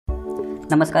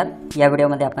नमस्कार, या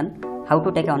व्हिडिओमध्ये आपण how to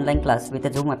take online class with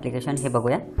zoom application हे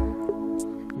बघूया।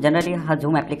 जनरली हा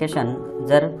झूम ॲप्लिकेशन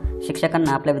जर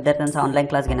शिक्षकांना आपल्या विद्यार्थ्यांचा ऑनलाईन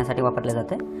क्लास घेण्यासाठी वापरले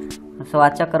जाते। सो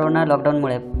आजच्या कोरोना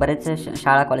लॉकडाऊनमुळे बरेच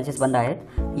शाळा कॉलेजेस बंद आहेत।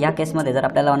 या केसमध्ये जर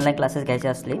आपल्याला ऑनलाईन क्लासेस घ्यायचा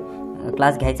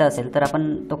असेल तर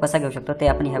आपण तो कसा घेऊ शकतो ते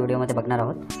आपण ह्या व्हिडिओमध्ये बघणार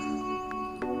आहोत।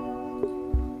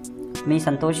 मी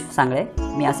संतोष सांगळे,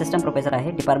 मी असिस्टंट प्रोफेसर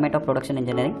आहे department of production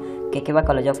engineering K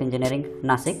college of engineering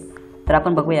Nashik. तर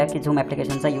आपण बघूया की झूम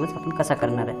ॲप्लिकेशनचा यूज आपण कसा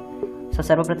करणार आहे। सो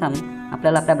सर्वप्रथम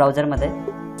आपल्याला आपल्या ब्राउझरमध्ये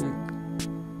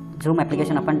झूम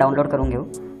ॲप्लिकेशन आपण डाउनलोड करून घेऊ।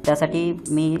 त्यासाठी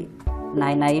मी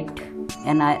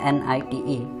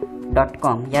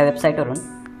ninite.com या वेबसाईटवरून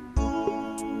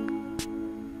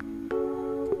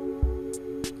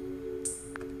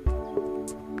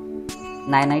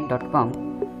ninite.com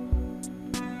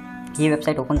ही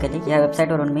वेबसाईट ओपन केली। या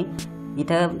वेबसाईटवरून मी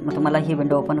इथं तुम्हाला ही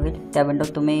विंडो ओपन होईल। त्या विंडोत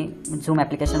तुम्ही झूम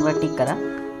ॲप्लिकेशनवर क्लिक करा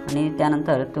आणि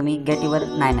त्यानंतर तुम्ही गेट युअर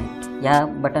नाईनाईट या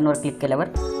बटनवर क्लिक केल्यावर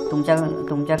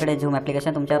तुमच्याकडे झूम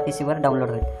ॲप्लिकेशन तुमच्या पीसीवर डाउनलोड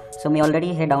होईल। सो मी ऑलरेडी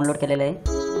हे डाउनलोड केलेलं आहे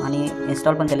आणि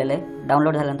इन्स्टॉल पण केलेलं आहे।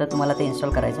 डाउनलोड झाल्यानंतर तुम्हाला ते इन्स्टॉल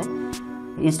करायचं आहे।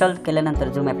 इन्स्टॉल केल्यानंतर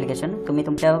झूम ॲप्लिकेशन तुम्ही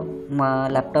तुमच्या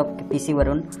लॅपटॉप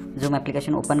पीसीवरून झूम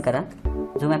ॲप्लिकेशन ओपन करा।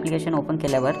 झूम ॲप्लिकेशन ओपन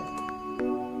केल्यावर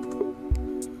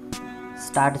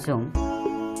स्टार्ट झूम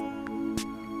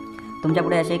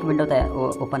तुमच्यापुढे अशी एक विंडो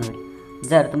ओपन होईल।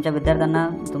 जर तुमच्या विद्यार्थ्यांना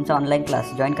तुमचा ऑनलाईन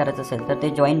क्लास जॉईन करायचा असेल तर ते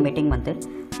जॉईन मीटिंग म्हणतील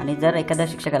आणि जर एखाद्या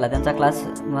शिक्षकाला त्यांचा क्लास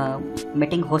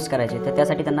मीटिंग होस्ट करायची तर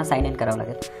त्यासाठी त्यांना साइन इन करावं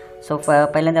लागेल। सो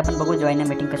पहिल्यांदा आपण बघू जॉईन अ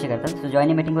मीटिंग कशी करतात। सो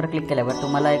जॉईन अ मीटिंगवर क्लिक केल्यावर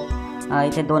तुम्हाला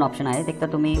इथे दोन ऑप्शन आहेत। एक तर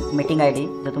तुम्ही मीटिंग ID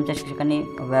जर तुमच्या शिक्षकांनी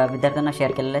विद्यार्थ्यांना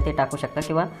शेअर केलेलं आहे ते टाकू शकता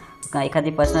किंवा एखादी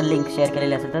पर्सनल लिंक शेअर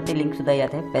केलेली असेल तर ती लिंकसुद्धा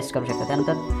यात पेस्ट करू शकता।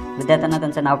 त्यानंतर विद्यार्थ्यांना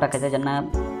त्यांचं नाव टाकायचं ज्यांना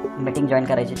मीटिंग जॉईन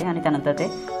करायची ते आणि त्यानंतर ते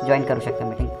जॉईन करू शकता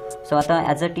मीटिंग। सो आता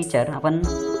ॲज अ टीचर आपण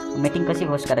मीटिंग कशी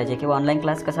होस्ट करायची किंवा ऑनलाईन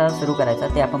क्लास कसा सुरू करायचा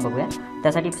ते आपण बघूया।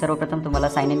 त्यासाठी सर्वप्रथम तुम्हाला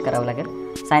साइन इन करावं लागेल।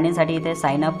 साइन इनसाठी इथे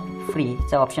साइन अप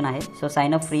फ्रीचा ऑप्शन आहे। सो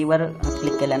साइन अप फ्रीवर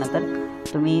क्लिक केल्यानंतर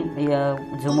तुम्ही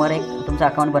झूमवर एक तुमचं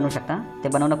अकाउंट बनवू शकता। ते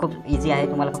बनवणं खूप इझी आहे।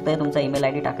 तुम्हाला फक्त तुमचा ईमेल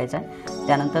ID टाकायचा आहे।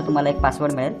 त्यानंतर तुम्हाला एक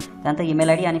पासवर्ड मिळेल। त्यानंतर ईमेल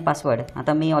ID आणि पासवर्ड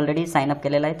आता मी ऑलरेडी साइन अप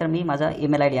केलेला आहे तर मी माझा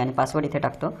ईमेल ID आणि पासवर्ड इथे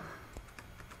टाकतो।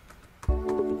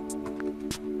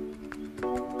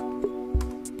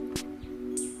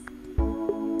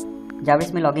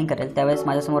 ज्यावेळेस मी लॉग इन करेल त्यावेळेस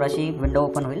माझ्यासमोर अशी विंडो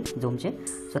ओपन होईल झूमची।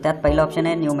 सो त्यात पहिलं ऑप्शन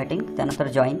आहे न्यू मीटिंग, त्यानंतर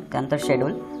जॉईन, त्यानंतर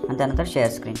शेड्यूल आणि त्यानंतर शेअर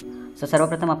स्क्रीन। सो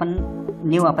सर्वप्रथम आपण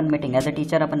मीटिंग ॲज अ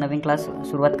टीचर आपण नवीन क्लास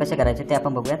सुरुवात कसे करायचे ते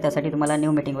आपण बघूया। त्यासाठी तुम्हाला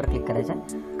न्यू मीटिंगवर क्लिक करायचं आहे।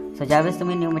 सो ज्यावेळेस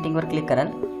तुम्ही न्यू मीटिंगवर क्लिक कराल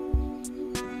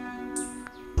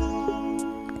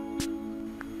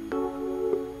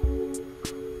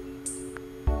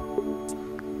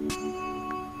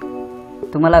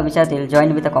तुम्हाला विचारतील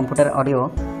join with a computer audio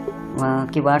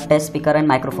किंवा टेस्ट स्पीकर अँड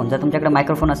मायक्रोफोन। जर तुमच्याकडे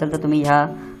मायक्रोफोन असेल तर तुम्ही ह्या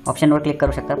ऑप्शनवर क्लिक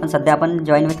करू शकता। पण सध्या आपण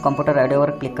जॉईन विथ कॉम्प्युटर ऑडिओवर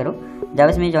क्लिक करू।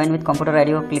 ज्यावेळेस मी join with computer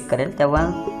audio click करेल तेव्हा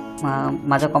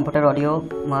माझा कॉम्प्युटर ऑडिओ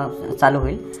चालू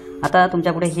होईल। आता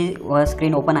तुमच्यापुढे ही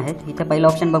स्क्रीन ओपन आहे। इथे पहिलं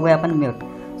ऑप्शन बघूया आपण म्यूट।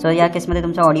 सो या केसमध्ये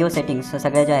तुमचा ऑडिओ सेटिंग्स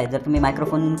सगळ्या ज्या आहेत जर तुम्ही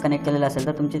मायक्रोफोन कनेक्ट केलेला असेल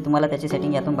तर तुम्हाला त्याची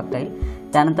सेटिंग यातून बघता येईल।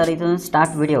 त्यानंतर इथून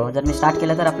स्टार्ट व्हिडिओ जर मी स्टार्ट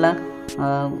केलं तर आपला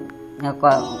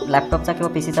लॅपटॉपचा किंवा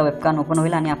पीसीचा वेबकॅम ओपन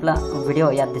होईल आणि आपला व्हिडिओ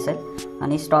यात दिसेल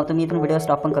आणि तुम्ही इथून व्हिडिओ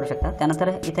स्टॉप पण करू शकता। त्यानंतर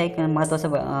इथे एक महत्त्वाचं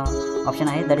ऑप्शन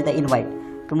आहे दॅट इज द इन्व्हाइट।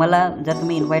 जर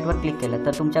तुम्ही इन्व्हाइटवर क्लिक केलं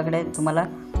तर तुम्हाला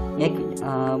एक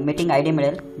मीटिंग ID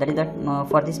मिळेल that is the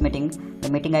for this meeting the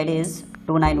meeting ID is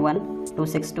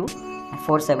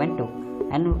 291262472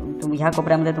 and ह्या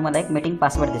कोपऱ्यामध्ये तुम्हाला एक मीटिंग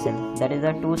पासवर्ड दिसेल दॅट इज द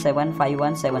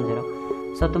 275170।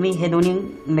 सो तुम्ही हे दोन्ही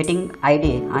मीटिंग ID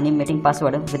आणि मीटिंग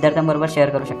पासवर्ड विद्यार्थ्यांबरोबर शेअर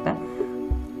करू शकता।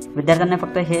 विद्यार्थ्यांना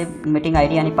फक्त हे मीटिंग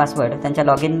ID आणि पासवर्ड त्यांच्या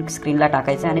लॉग इन स्क्रीनला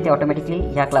टाकायचं आणि ते ऑटोमॅटिकली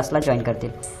ह्या क्लासला जॉईन करतील।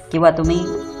 किंवा तुम्ही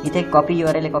इथे कॉपी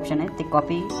URL एक ऑप्शन आहे ते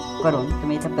कॉपी करून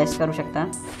तुम्ही इथे पेस्ट करू शकता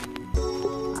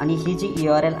आणि ही जी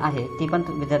URL आहे ती पण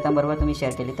विद्यार्थ्यांबरोबर तुम्ही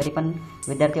शेअर केली तरी पण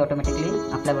विद्यार्थी ऑटोमॅटिकली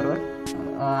आपल्याबरोबर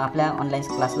आपल्या ऑनलाईन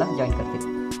क्लासला जॉईन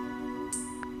करतील।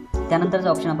 त्यानंतरचं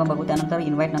ऑप्शन आपण बघू। त्यानंतर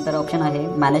इन्व्हाइट नंतर ऑप्शन आहे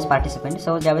मॅनेज पार्टिसिपंट।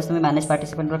 सो ज्यावेळेस तुम्ही मॅनेज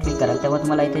पार्टिसिपंटवर क्लिक कराल तेव्हा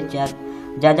तुम्हाला इथे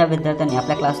ज्या विद्यार्थ्यांनी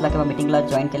आपल्या क्लासला किंवा मीटिंगला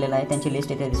जॉईन केलेलं आहे त्यांची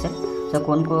लिस्ट इथे दिसेल। सो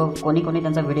कोणी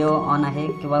त्यांचा व्हिडिओ ऑन आहे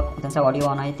किंवा त्यांचा ऑडिओ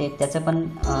ऑन आहे त्याचं पण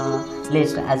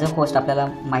लिस्ट ॲज अ होस्ट आपल्याला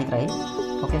माहीत राहील।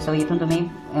 ओके, सो इथून तुम्ही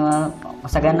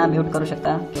सगळ्यांना म्यूट करू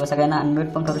शकता किंवा सगळ्यांना अनम्यूट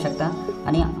पण करू शकता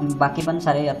आणि बाकी पण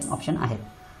सारे ऑप्शन आहेत।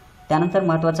 त्यानंतर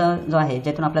महत्त्वाचा जो आहे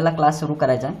ज्यातून आपल्याला क्लास सुरू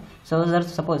करायचा आहे। सो जर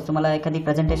सपोज तुम्हाला एखादी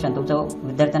प्रेझेंटेशन तुमचं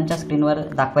विद्यार्थ्यांच्या स्क्रीनवर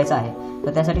दाखवायचं आहे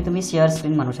तर त्यासाठी तुम्ही शेअर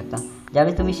स्क्रीन म्हणू शकता।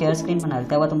 ज्यावेळी तुम्ही शेअर स्क्रीन म्हणाल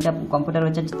तेव्हा तुमच्या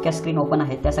कॉम्प्युटरवरच्या जितक्या स्क्रीन ओपन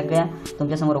आहेत त्या सगळ्या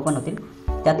तुमच्यासमोर ओपन होतील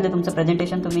त्यातले तुमचं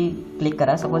प्रेझेंटेशन तुम्ही क्लिक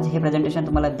करा. सपोज हे प्रेझेंटेशन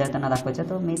तुम्हाला विद्यार्थ्यांना दाखवायचं,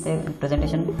 तर मी ते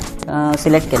प्रेझेंटेशन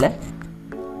सिलेक्ट केलं.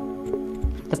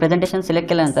 तर प्रेझेंटेशन सिलेक्ट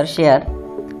केल्यानंतर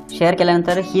शेअर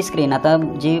केल्यानंतर ही स्क्रीन आता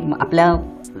जी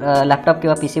आपल्या लॅपटॉप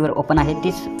किंवा पी सीवर ओपन आहे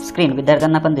तीच स्क्रीन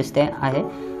विद्यार्थ्यांना पण दिसते आहे.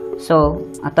 सो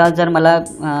आता जर मला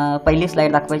पहिली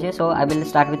स्लाईड दाखवायची, so I will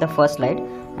start with the first slide.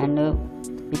 And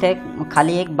इथे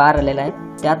खाली एक बार आलेला आहे,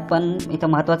 त्यात पण इथं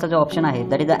महत्त्वाचा जो ऑप्शन आहे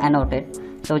दॅट इज द ॲनोटेट.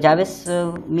 सो ज्यावेळेस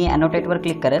मी ॲनोटेटवर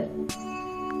क्लिक करेल,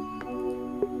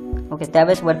 ओके,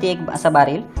 त्यावेळेस वरती एक असा बार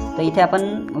येईल. तर इथे आपण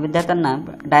विद्यार्थ्यांना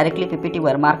डायरेक्टली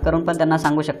PPTवर मार्क करून पण त्यांना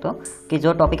सांगू शकतो की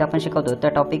जो टॉपिक आपण शिकवतो त्या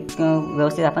टॉपिक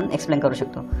व्यवस्थित आपण एक्सप्लेन करू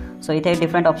शकतो. सो इथे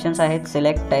डिफरंट ऑप्शन्स आहेत,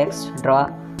 select, text, draw.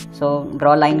 So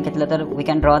draw line घेतलं तर we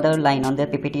can draw the line on the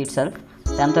PPT itself.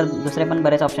 त्यानंतर दुसरे पण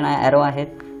बरेच ऑप्शन आहे, ॲरो आहेत.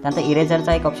 त्यानंतर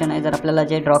इरेझरचा एक ऑप्शन आहे, जर आपल्याला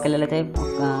जे ड्रॉ केलेलं ते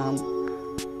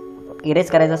इरेज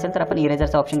करायचं असेल तर आपण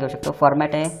इरेझरचा ऑप्शन घेऊ शकतो.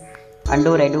 फॉर्मॅट आहे,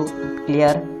 अंडू, रेडू,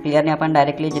 क्लिअरने आपण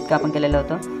डायरेक्टली जितकं आपण केलेलं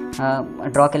होतं,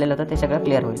 ड्रॉ केलेलं होतं ते सगळं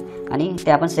क्लिअर होईल आणि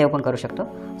ते आपण सेव्ह पण करू शकतो.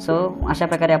 सो अशा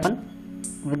प्रकारे आपण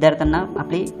विद्यार्थ्यांना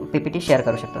आपली PPT शेअर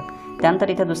करू शकतो. त्यानंतर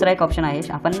इथे दुसरा एक ऑप्शन आहे,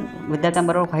 आपण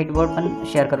विद्यार्थ्यांबरोबर व्हाईट बोर्ड पण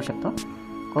शेअर करू शकतो.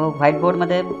 व्हाईट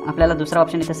बोर्डमध्ये आपल्याला दुसरा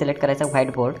ऑप्शन इथे सिलेक्ट करायचा,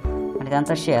 व्हाईट बोर्ड, आणि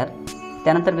त्यानंतर शेअर.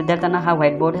 त्यानंतर विद्यार्थ्यांना हा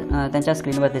व्हाईट बोर्ड त्यांच्या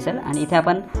स्क्रीनवर दिसेल आणि इथे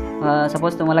आपण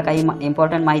सपोज तुम्हाला काही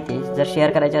इम्पॉर्टंट माहिती जर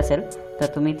शेअर करायची असेल तर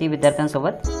तुम्ही ती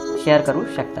विद्यार्थ्यांसोबत शेअर करू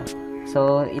शकता.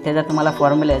 सो इथे जर तुम्हाला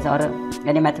फॉर्म्युलेज और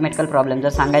एनी मॅथमॅटिकल प्रॉब्लेम जर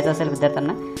सांगायचं असेल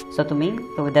विद्यार्थ्यांना, सो तुम्ही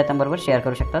तो विद्यार्थ्यांबरोबर शेअर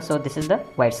करू शकता. So this is the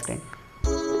white screen.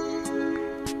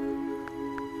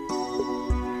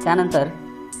 त्यानंतर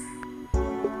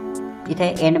इथे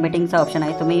एंड मीटिंगचा ऑप्शन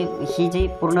आहे. तुम्ही ही जी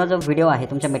पूर्ण जो व्हिडिओ आहे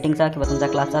तुमच्या मीटिंगचा किंवा तुमच्या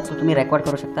क्लासचा तो तुम्ही रेकॉर्ड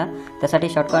करू शकता. त्यासाठी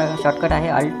शॉर्टकट आहे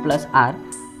Alt+R.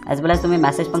 ॲज वेल ॲज तुम्ही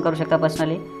मेसेज पण करू शकता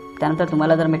पर्सनली. त्यानंतर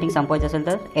तुम्हाला जर मीटिंग संपवायची असेल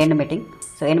तर end meeting.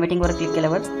 So and मीटिंगवर click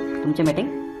केल्यावर तुमची मीटिंग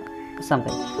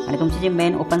संपेल आणि तुमची जी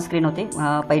मेन ओपन स्क्रीन होती,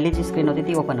 पहिली जी स्क्रीन होती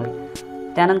ती ओपन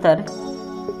होईल. त्यानंतर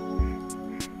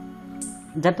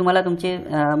जर तुम्हाला तुमची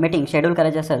मीटिंग शेड्यूल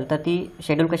करायची असेल तर ती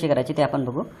शेड्यूल कशी करायची ते आपण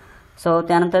बघू. सो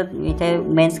त्यानंतर इथे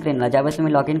मेन स्क्रीनला ज्यावेळेस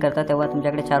तुम्ही लॉग इन करता तेव्हा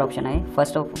तुमच्याकडे 4 ऑप्शन आहे.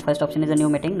 First option is a new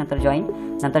meeting, नंतर जॉईन,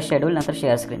 नंतर शेड्यूल, नंतर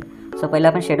शेअर स्क्रीन. सो पहिला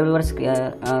आपण शेड्यूलवर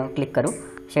क्लिक करू.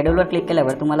 शेड्यूलवर क्लिक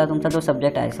केल्यावर तुम्हाला तुमचा जो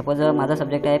सब्जेक्ट आहे, सपोज माझा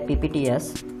सब्जेक्ट आहे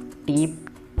PPTS टी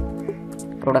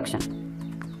प्रोडक्शन.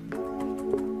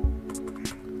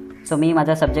 सो मी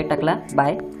माझा सब्जेक्ट टाकला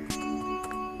बाय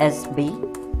SB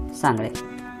सांगळे.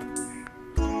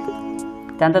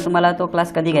 त्यानंतर तुम्हाला तो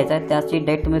क्लास कधी घ्यायचा आहे त्याची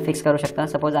डेट तुम्ही फिक्स करू शकता.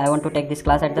 Suppose I want to take this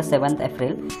class at the 7th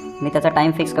April. मी त्याचा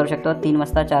टाईम फिक्स करू शकतो 3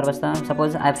 वाजता, 4 वाजता.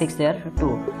 Suppose I fix there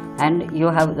 2 and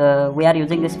we R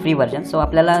using this free version. So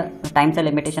आपल्याला टाईमचं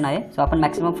लिमिटेशन आहे. सो आपण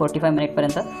मॅक्सिमम 45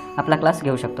 मिनिटपर्यंत आपला क्लास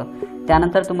घेऊ शकतो.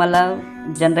 त्यानंतर तुम्हाला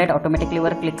जनरेट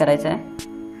ऑटोमॅटिकलीवर क्लिक करायचं आहे.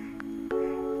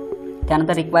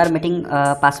 त्यानंतर रिक्वायर मीटिंग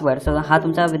पासवर्ड. सो हा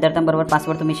तुमचा विद्यार्थ्यांबरोबर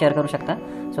पासवर्ड तुम्ही शेअर करू शकता.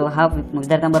 सो हा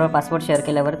विद्यार्थ्यांबरोबर पासवर्ड शेअर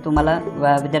केल्यावर तुम्हाला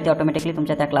विद्यार्थी ऑटोमॅटिकली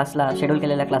तुमच्या त्या क्लासला शेड्यूल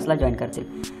केलेल्या क्लासला जॉईन करतील.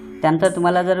 त्यानंतर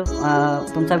तुम्हाला जर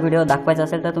तुमचा व्हिडिओ दाखवायचा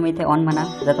असेल तर तुम्ही इथे ऑन म्हणा.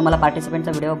 जर तुम्हाला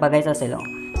पार्टिसिपेंटचा व्हिडिओ बघायचा असेल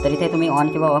तर इथे तुम्ही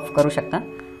ऑन किंवा ऑफ करू शकता.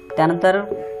 त्यानंतर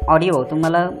ऑडिओ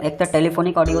तुम्हाला एक तर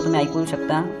टेलिफोनिक ऑडिओ तुम्ही ऐकू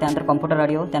शकता, त्यानंतर कॉम्प्युटर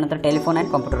ऑडिओ, त्यानंतर telephone and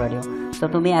computer audio. So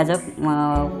तुम्ही ॲज अ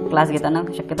क्लास घेताना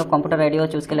शक्यतो कॉम्प्युटर ऑडिओ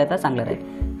चूज केलं तर चांगलं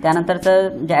राहील.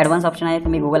 त्यानंतरचं जे ॲडव्हान्स ऑप्शन आहे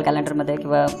तुम्ही गुगल कॅलेंडरमध्ये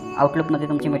किंवा आउटलुकमध्ये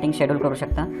तुमची मीटिंग शेड्यूल करू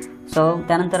शकता. सो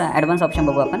त्यानंतर ॲडव्हान्स ऑप्शन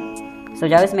बघू आपण. सो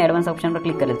ज्यावेळेस मी ॲडव्हान्स ऑप्शनवर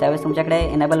क्लिक करेल त्यावेळेस तुमच्याकडे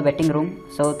एनेबल वेटिंग रूम.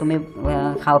 सो तुम्ही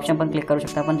हा ऑप्शन पण क्लिक करू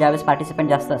शकता. पण ज्यावेळेस पार्टिसिपेंट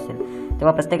जास्त असेल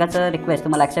तेव्हा प्रत्येकाचं रिक्वेस्ट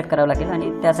तुम्हाला ॲक्सेप्ट करावं लागेल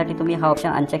आणि त्यासाठी तुम्ही हा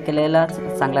ऑप्शन अनचेक केलेला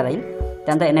चांगला राहील.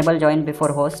 त्यानंतर एनेबल जॉईन बिफोर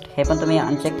होस्ट हे पण तुम्ही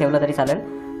अनचेक ठेवलं तरी चालेल.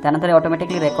 त्यानंतर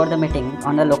automatically record the meeting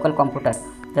on the local computer.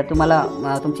 जर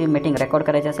तुम्हाला तुमची मीटिंग रेकॉर्ड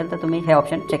करायची असेल तर तुम्ही हे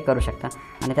ऑप्शन चेक करू शकता.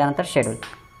 आणि त्यानंतर schedule.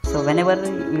 So whenever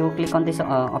you click on this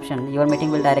option your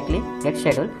meeting will directly get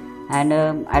schedule and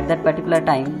at that particular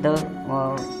time the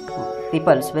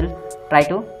people's will try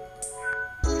to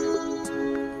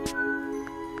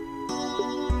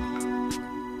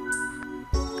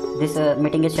this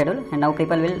meeting is scheduled and now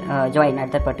people will join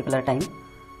at that particular time.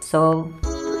 So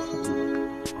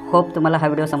hope तुम्हाला हा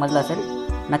video समजला असेल.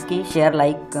 नक्की share,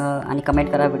 like आणि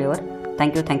comment करा व्हिडिओवर.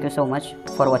 Thank you so much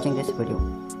for watching this video.